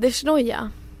vi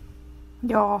åldersnoja?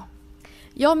 Ja.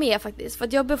 Jag med faktiskt. För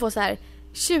att jag börjar få så här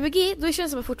 20, då känns det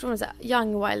som att fortfarande så här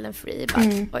young, wild and free.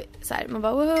 Bara, oj, så här, man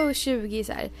bara wow, 20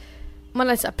 så här. Man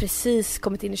har så här, precis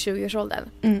kommit in i 20-årsåldern.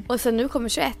 Och sen nu kommer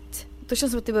 21. Då känns det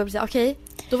som att det börjar bli så här, okej,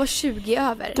 då var 20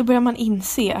 över. Då börjar man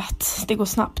inse att det går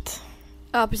snabbt.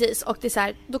 Ja, precis. Och det är så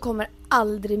här, då kommer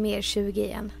aldrig mer 20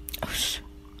 igen. Usch.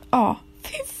 Ja,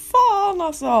 fy fan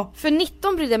alltså. För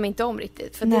 19 brydde jag mig inte om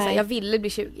riktigt. För att det är så här, jag ville bli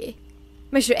 20.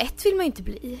 Men 21 vill man ju inte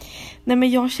bli. Nej,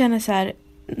 men jag känner så här,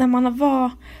 när man var,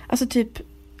 alltså typ,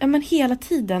 ja men hela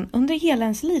tiden, under hela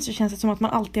ens liv så känns det som att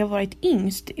man alltid har varit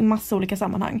yngst i massa olika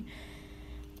sammanhang.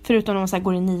 Förutom när man så här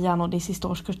går i 9:an och det är sista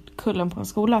årskullen på en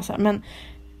skola så här. Men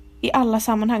i alla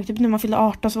sammanhang, typ när man fyllde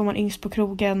 18 så var man yngst på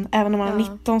krogen. Även när man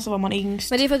var 19 så var man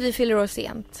yngst. Men det är för att vi fyller år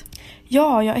sent.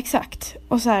 Ja, exakt.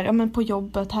 Och så här, ja men på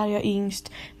jobbet, här är jag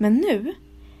yngst. Men nu,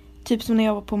 typ som när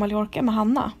jag var på Mallorca med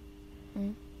Hanna.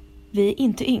 Vi är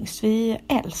inte yngst, vi är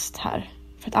äldst här.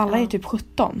 För att alla är typ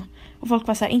 17. Och folk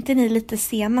var så här, inte ni lite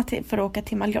sena för att åka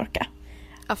till Mallorca?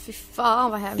 Ja, fy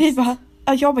fan vad hemskt. Vi bara,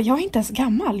 jag är inte ens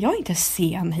gammal, jag är inte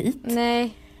sen hit.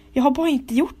 Nej. Jag har bara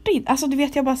inte gjort det. Alltså du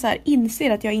vet, jag bara så här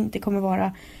inser att jag inte kommer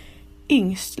vara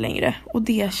yngst längre. Och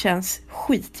det känns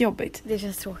skitjobbigt. Det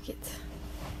känns tråkigt.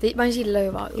 Man gillar ju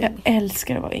att vara ung. Jag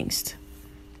älskar att vara yngst.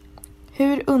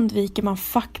 Hur undviker man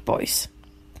fuckboys?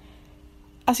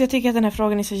 Alltså jag tycker att den här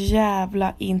frågan är så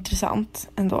jävla intressant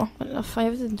ändå. Men fan,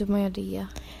 jag vet inte hur man gör det.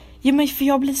 Ja, men för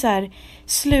jag blir så här,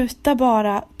 sluta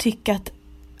bara tycka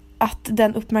att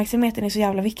den uppmärksamheten är så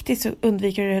jävla viktig, så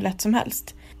undviker du det hur lätt som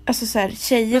helst. Alltså så här,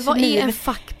 tjejer. Men vad är en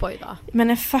fuckboy då? Men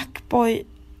en fuckboy,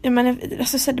 jag menar,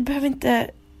 alltså så här, det behöver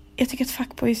inte, jag tycker att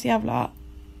fuckboy är så jävla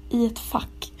i ett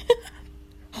fack.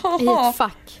 I ett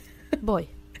fack. Boy.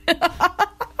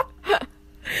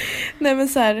 Nej men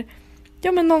så här,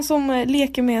 ja men någon som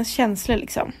leker med ens känslor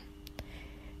liksom.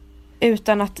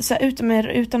 Utan att så här,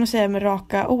 utan att säga med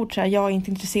raka ord så här, jag är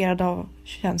inte intresserad av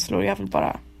känslor, jag vill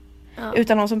bara. Ja.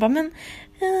 Utan någon som bara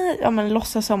men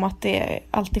låtsas som att det är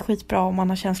alltid skitbra om man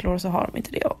har känslor och så har de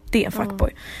inte det. Och det är en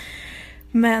fuckboy.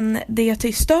 Men det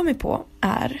jag stör mig på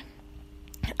är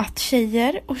att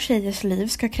tjejer och tjejers liv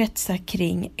ska kretsa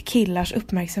kring killars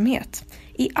uppmärksamhet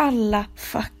i alla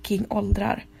fucking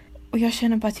åldrar. Och jag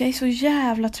känner bara att jag är så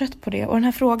jävla trött på det. Och den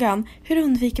här frågan, hur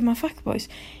undviker man fuckboys?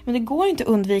 Men det går inte att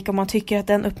undvika om man tycker att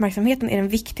den uppmärksamheten är den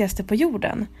viktigaste på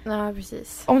jorden. Ja,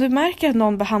 precis. Om du märker att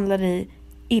någon behandlar dig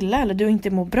illa eller du inte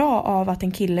mår bra av att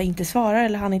en kille inte svarar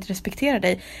eller han inte respekterar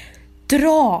dig,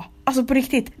 dra! Alltså på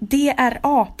riktigt,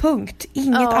 DRA, punkt.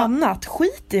 Inget annat.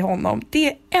 Skit i honom. Det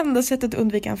är enda sättet att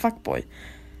undvika en fuckboy.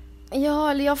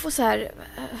 Ja, eller jag får så här...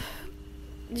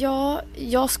 Ja,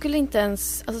 jag skulle inte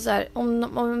ens... Alltså så här,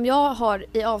 om jag har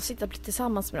i avsikt att bli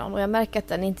tillsammans med någon och jag märker att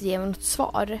den inte ger mig något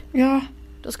svar. Ja.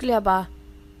 Då skulle jag bara...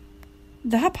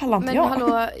 Det här pallar inte men jag.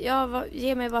 hallå,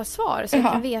 ge mig bara svar så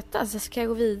jag kan veta, så ska jag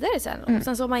gå vidare sen. Och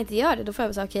sen så om man inte gör det, då får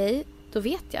jag säga okej, då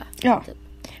vet jag. Ja. Typ.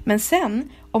 Men sen,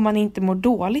 om man inte mår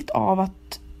dåligt av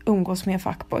att umgås med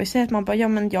fuckboy, säger att man bara, ja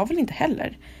men jag vill inte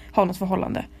heller ha något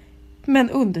förhållande. Men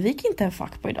undvik inte en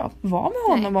fuckboy då. Var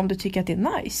med honom om du tycker att det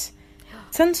är nice.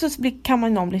 Sen så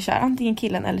kan någon bli kär, antingen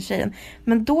killen eller tjejen.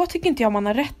 Men då tycker inte jag man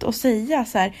har rätt att säga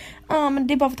så här, men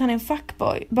det är bara för att han är en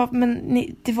fuckboy. Men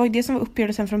det var ju det som var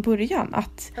uppgörelsen från början.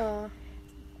 Att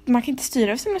man kan inte styra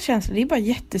över sina känslor. Det är bara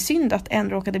jättesynd att en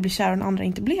råkade bli kär och den andra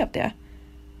inte blev det.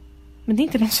 Men det är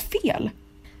inte någons fel.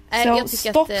 Så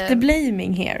stop the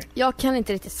blaming here. Jag kan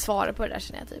inte riktigt svara på det där,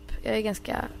 känner jag typ. Jag är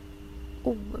ganska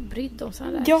obrydd om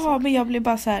sådana där saker. Men jag blir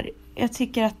bara så här, Jag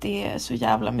tycker att det är så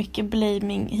jävla mycket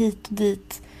blaming hit och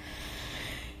dit.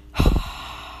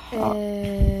 Ja.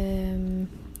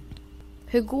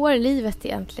 Hur går livet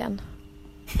egentligen?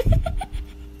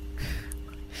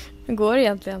 Hur går det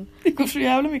egentligen? Det går så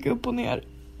jävla mycket upp och ner.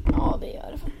 Ja, det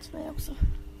gör det faktiskt mig också.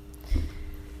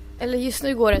 Eller just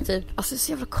nu går det typ... Alltså det är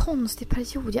så jävla konstig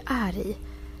period jag är i.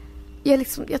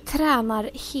 Jag tränar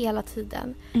hela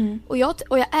tiden. Och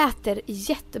jag äter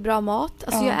jättebra mat.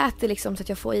 Alltså jag äter liksom så att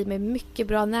jag får i mig mycket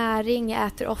bra näring. Jag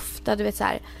äter ofta, du vet så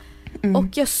här.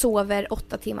 Och jag sover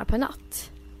 8 timmar per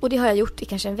natt. Och det har jag gjort i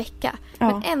kanske en vecka.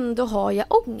 Men ändå har jag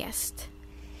ångest.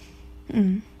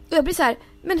 Och jag blir så här,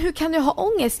 men hur kan jag ha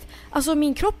ångest? Alltså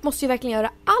min kropp måste ju verkligen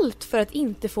göra allt för att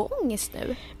inte få ångest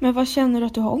nu. Men vad känner du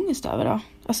att du har ångest över då?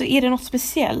 Alltså är det något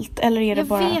speciellt eller är det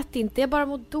bara... Jag vet inte, jag bara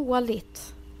mår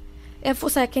dåligt. Jag får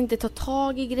så här, jag kan inte ta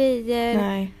tag i grejer.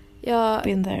 Nej,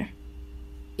 been there.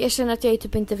 Jag känner att jag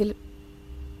typ inte vill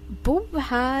bo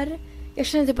här. Jag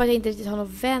känner typ att jag inte riktigt har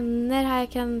några vänner här. Jag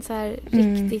kan så här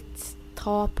riktigt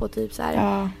ta på typ så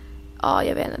här. Ja,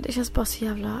 jag vet inte. Det känns bara så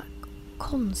jävla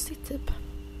konstigt typ.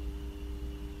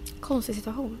 Konstig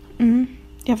situation.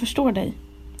 Jag förstår dig.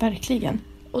 Verkligen.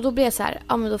 Och då blir jag så här,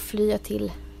 ja men då flyr jag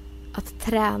till att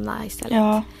träna istället.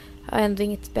 Ja. Jag har ändå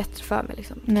inget bättre för mig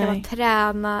liksom. Nej. Kan man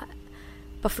träna,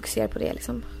 bara fokusera på det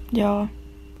liksom. Ja.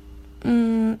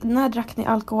 När drack ni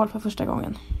alkohol för första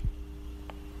gången?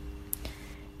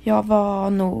 Jag var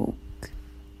nog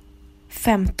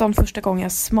 15 första gången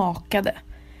jag smakade.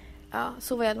 Ja,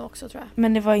 så var jag nog också tror jag.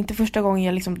 Men det var inte första gången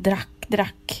jag liksom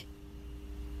drack.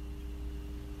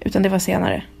 Utan det var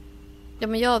senare. Ja,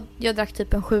 men jag drack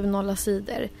typ en 7-0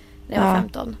 cider när jag var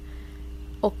 15.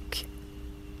 Och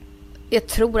jag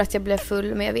tror att jag blev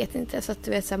full, men jag vet inte. Så att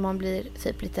du vet så här, man blir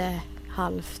typ lite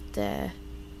halvt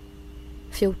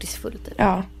fjortisfull typ.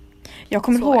 Ja. Jag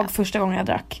kommer ihåg första gången jag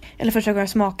drack. Eller första gången jag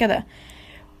smakade.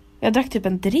 Jag drack typ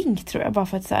en drink tror jag. Bara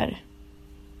för att så här...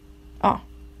 Ja.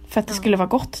 För att det skulle vara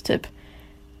gott typ.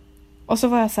 Och så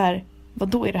var jag så här...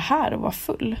 Vadå är det här att vara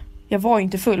full? Jag var ju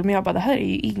inte full, men jag bara, det här är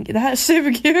ju det här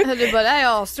suger ju. Du bara, det här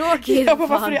är astråkigt. Jag bara,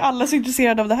 varför är alla så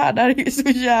intresserade av det här? Det här är ju så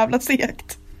jävla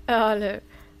segt. Ja, eller hur?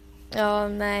 Ja,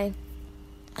 nej.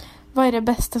 Vad är det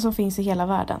bästa som finns i hela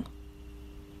världen?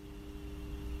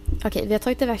 Okej, vi har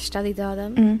tagit det värsta, det är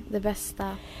döden. Det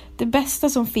bästa. Det bästa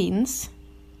som finns,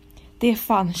 det är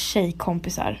fan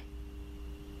tjejkompisar.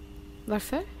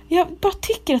 Varför? Jag bara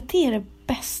tycker att det är det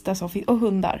bästa som finns. Och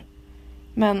hundar.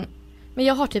 Men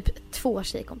jag har typ 2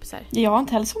 tjejkompisar. Jag har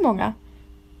inte heller så många.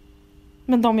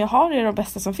 Men de jag har är de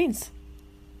bästa som finns.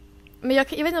 Men jag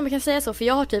vet inte om jag kan säga så. För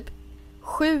jag har typ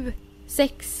 7,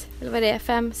 6, eller vad det är,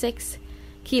 5, 6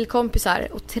 killkompisar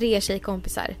och 3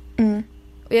 tjejkompisar.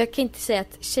 Och jag kan inte säga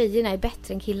att tjejerna är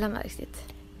bättre än killarna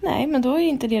riktigt. Nej, men då är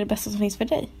inte det bästa som finns för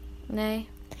dig. Nej.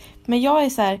 Men jag är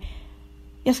så här,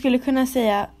 jag skulle kunna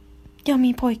säga, ja,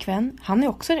 min pojkvän, han är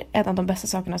också en av de bästa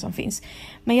sakerna som finns.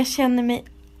 Men jag känner mig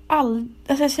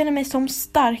jag känner mig som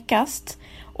starkast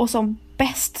och som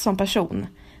bäst som person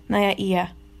när jag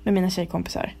är med mina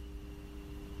tjejkompisar.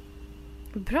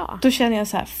 Bra. Då känner jag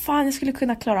så här, fan, jag skulle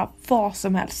kunna klara vad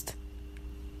som helst.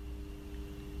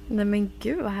 Nej men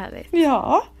gud vad härligt.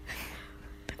 Ja.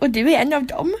 Och du är en av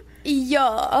dem.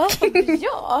 Ja.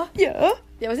 Ja. Ja.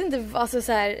 Jag vet inte, alltså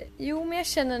så här, jo men jag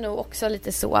känner nog också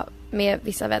lite så med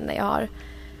vissa vänner jag har.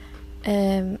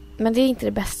 Men det är inte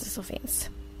det bästa som finns.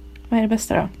 Vad är det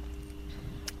bästa då?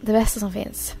 Det bästa som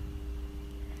finns.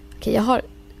 Okej, jag har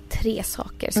 3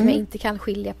 saker som jag inte kan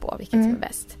skilja på vilket som är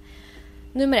bäst.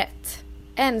 Nummer 1.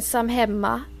 Ensam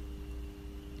hemma.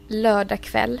 Lördag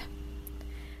kväll.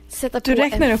 Du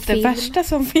räknar upp det värsta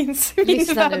som finns i min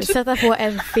Lyssna värld. nu, sätta på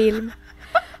en film.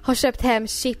 Har köpt hem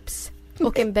chips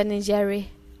och en Ben & Jerry.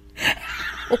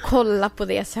 Och kolla på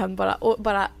det sen bara. Och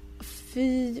bara,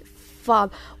 fy fan.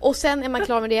 Och sen är man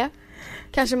klar med det.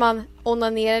 Kanske man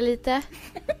onanerar lite.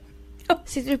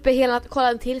 Sitter uppe hela natten och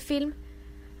kollar en till film.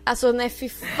 Alltså nej, fy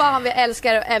fan, jag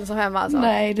älskar ensam hemma alltså.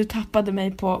 Nej, du tappade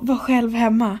mig på var själv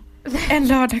hemma. En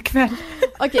lördagkväll.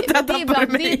 Okej, men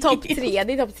det är topp 3.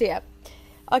 Det är topp 3.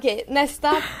 Okej,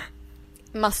 nästa.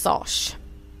 Massage.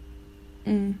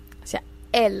 Så jag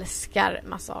älskar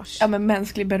massage. Ja, men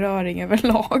mänsklig beröring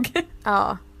överlag.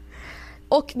 Ja.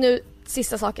 Och nu,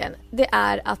 sista saken. Det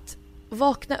är att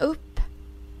vakna upp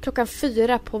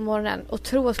 4 på morgonen och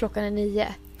tro att klockan är 9.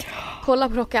 Kolla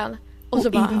på klockan. Och så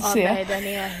bara, nej,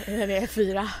 den är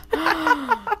 4.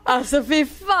 Alltså fy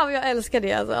fan, jag älskar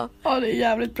det alltså. Ja, det är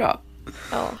jävligt bra.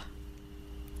 Ja.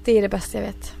 Det är det bästa jag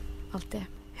vet. Alltid.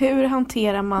 Hur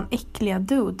hanterar man äckliga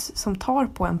dudes som tar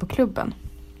på en på klubben?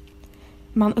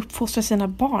 Man uppfostrar sina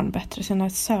barn bättre, sina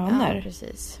söner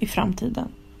precis. i framtiden.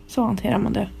 Så hanterar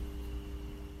man det.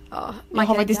 Ja, jag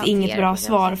har faktiskt inget bra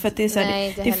svar. För att det är så här,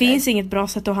 Nej, det finns inget bra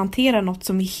sätt att hantera något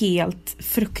som är helt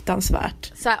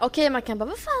fruktansvärt. Okej, man kan bara,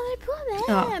 vad fan är det på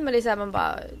med? Ja. Men det är så här, man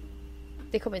bara...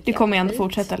 Det kommer ändå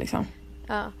fortsätta liksom.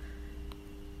 Ja.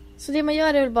 Så det man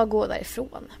gör är väl bara gå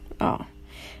därifrån. Ja.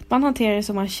 Man hanterar det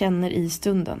som man känner i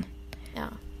stunden. Ja.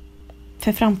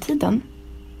 För framtiden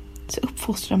så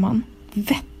uppfostrar man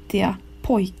vettiga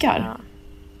pojkar. Ja.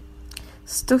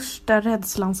 Största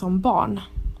rädslan som barn.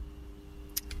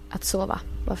 Att sova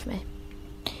var för mig.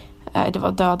 Det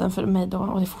var döden för mig då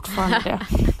och det är fortfarande det.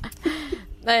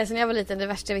 Nej, så när jag var liten, det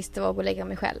värsta jag visste var att gå och lägga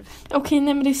mig själv. Okej,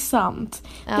 nej men det är sant.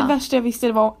 Ja. Det värsta jag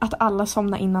visste var att alla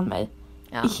somnade innan mig.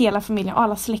 Ja. I hela familjen. Och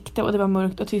alla släckte och det var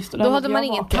mörkt och tyst. Och Då hade man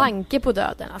ingen tanke på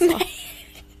döden alltså.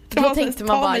 Då tänkte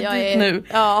man bara, jag är nu.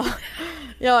 Ja,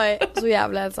 jag är så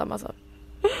jävla ensam alltså.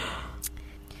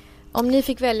 Om ni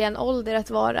fick välja en ålder att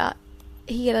vara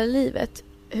hela livet,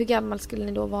 hur gammal skulle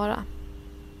ni då vara?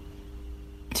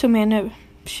 Som är nu.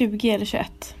 20 eller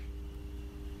 21.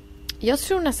 Jag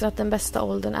tror nästan att den bästa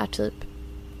åldern är typ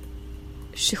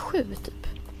 27 typ.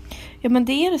 Ja men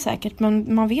det är det säkert.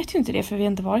 Men man vet ju inte det för vi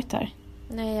har inte varit där.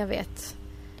 Nej, jag vet.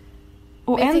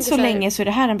 Och Men jag än så länge så är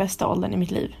det här den bästa åldern i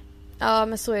mitt liv. Ja,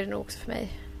 men så är det nog också för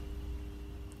mig.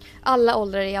 Alla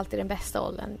åldrar är alltid den bästa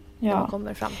åldern. När man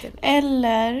kommer fram till.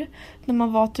 Eller när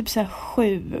man var typ så här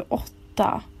 7,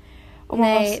 8. Och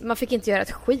man fick inte göra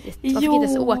ett skit. Man fick inte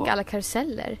ens åka alla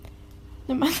karuseller.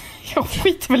 Nej, men, jag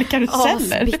skiter väl i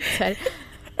karuseller. Bitter.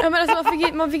 Ja, men alltså,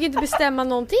 man fick inte bestämma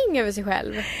någonting över sig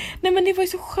själv. Nej men det var ju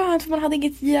så skönt för man hade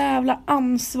inget jävla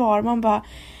ansvar. Man bara...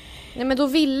 Nej men då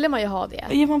ville man ju ha det.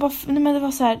 Ja, nej, men det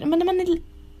var så här, men när man är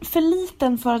för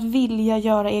liten för att vilja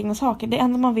göra egna saker. Det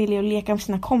enda man vill är att leka med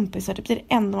sina kompisar. Typ. Det är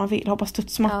det enda man vill. Hoppa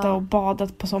studsmatta och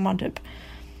badat på sommaren typ.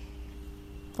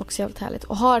 Också jävligt härligt.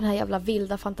 Och ha den här jävla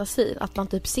vilda fantasin. Att man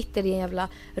typ sitter i en jävla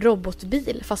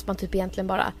robotbil. Fast man typ egentligen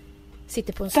bara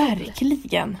sitter på en stol.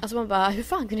 Verkligen. Alltså man bara, hur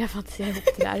fan kunde jag fantisera ihop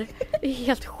det där? Det är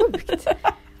helt sjukt.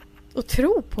 Och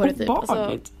tro på det typ.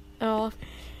 Alltså, ja.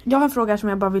 Jag har en fråga som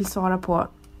jag bara vill svara på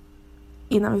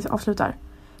innan vi avslutar.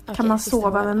 Kan man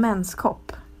sova med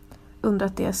menskopp?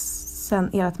 Undrat det sen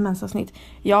ert mensavsnitt.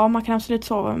 Ja, man kan absolut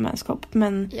sova med menskopp.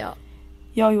 Men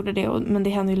jag gjorde det. Men det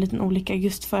händer ju lite olika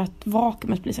just för att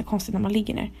vakuumet blir så konstigt när man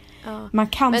ligger ner. Ja. Man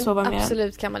kan sova med...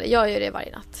 absolut kan man det. Jag gör det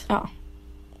varje natt. Ja.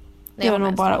 Det var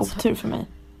nog bara otur för mig.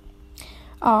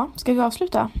 Ja, ska vi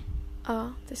avsluta? Ja,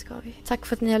 det ska vi. Tack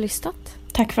för att ni har lyssnat.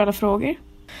 Tack för alla frågor.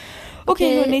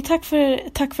 Okej, hörni, tack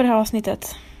för det här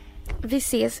avsnittet. Vi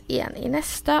ses igen i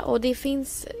nästa och det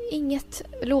finns inget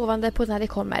lovande på när det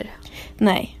kommer.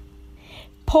 Nej.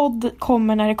 Podd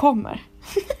kommer när det kommer.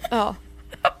 Ja.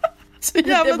 Så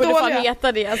jävla det borde dåliga. fan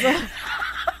heta det alltså.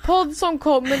 Podd som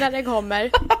kommer när det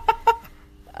kommer.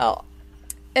 Ja.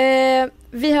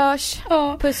 Vi hörs.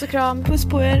 Ja. Puss och kram. Puss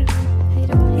på er. Hej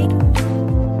då. Hej då.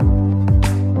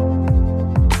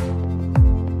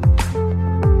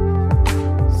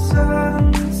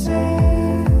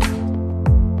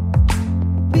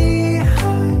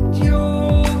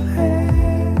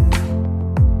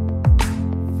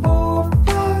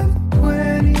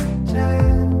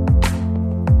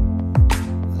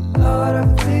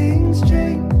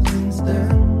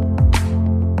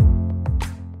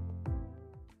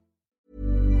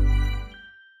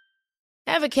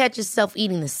 Ever catch yourself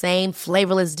eating the same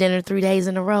flavorless dinner 3 days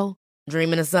in a row?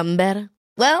 Dreaming of something better?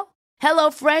 Well,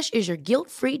 HelloFresh is your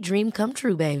guilt-free dream come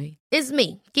true, baby. It's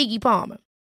me, Keke Palmer.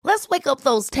 Let's wake up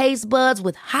those taste buds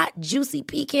with hot, juicy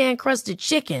pecan-crusted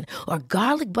chicken or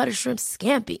garlic butter shrimp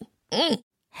scampi.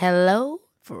 Hello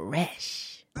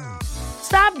Fresh.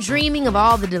 Stop dreaming of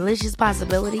all the delicious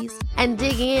possibilities and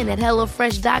dig in at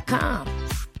HelloFresh.com.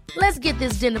 Let's get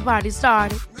this dinner party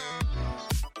started.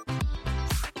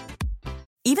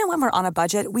 Even when we're on a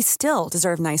budget, we still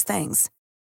deserve nice things.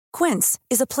 Quince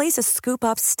is a place to scoop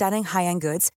up stunning high-end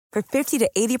goods for 50 to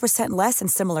 80% less than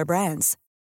similar brands.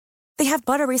 They have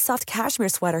buttery soft cashmere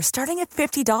sweaters starting at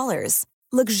 $50,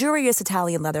 luxurious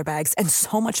Italian leather bags, and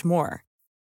so much more.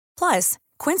 Plus,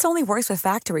 Quince only works with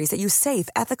factories that use safe,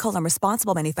 ethical, and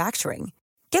responsible manufacturing.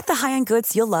 Get the high-end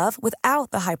goods you'll love without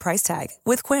the high price tag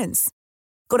with Quince.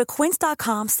 Go to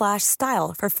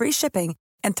quince.com/style for free shipping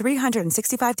and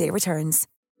 365-day returns.